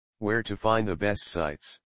Where to find the best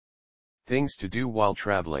sites. Things to do while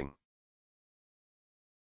traveling.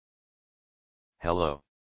 Hello.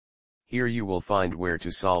 Here you will find where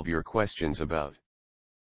to solve your questions about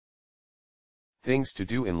things to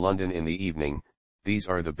do in London in the evening. These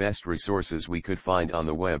are the best resources we could find on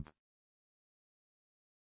the web.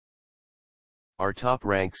 Our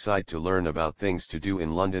top-ranked site to learn about things to do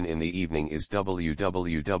in London in the evening is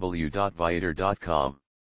www.viator.com.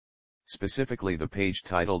 Specifically the page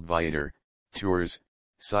titled Viator, Tours,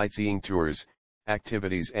 Sightseeing Tours,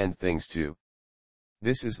 Activities and Things to.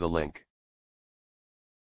 This is the link.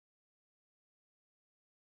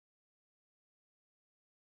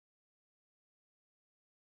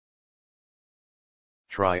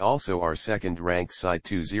 Try also our second-ranked site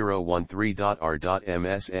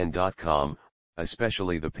 2013.r.msn.com,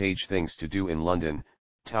 especially the page Things to Do in London,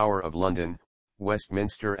 Tower of London,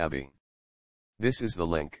 Westminster Abbey. This is the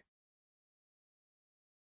link.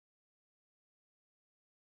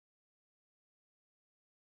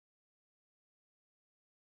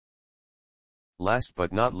 Last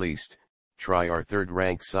but not least, try our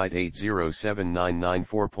third-ranked site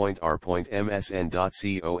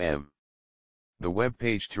 807994.r.msn.com. The web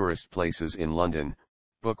page Tourist Places in London,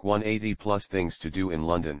 Book 180 plus Things to Do in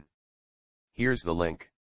London. Here's the link.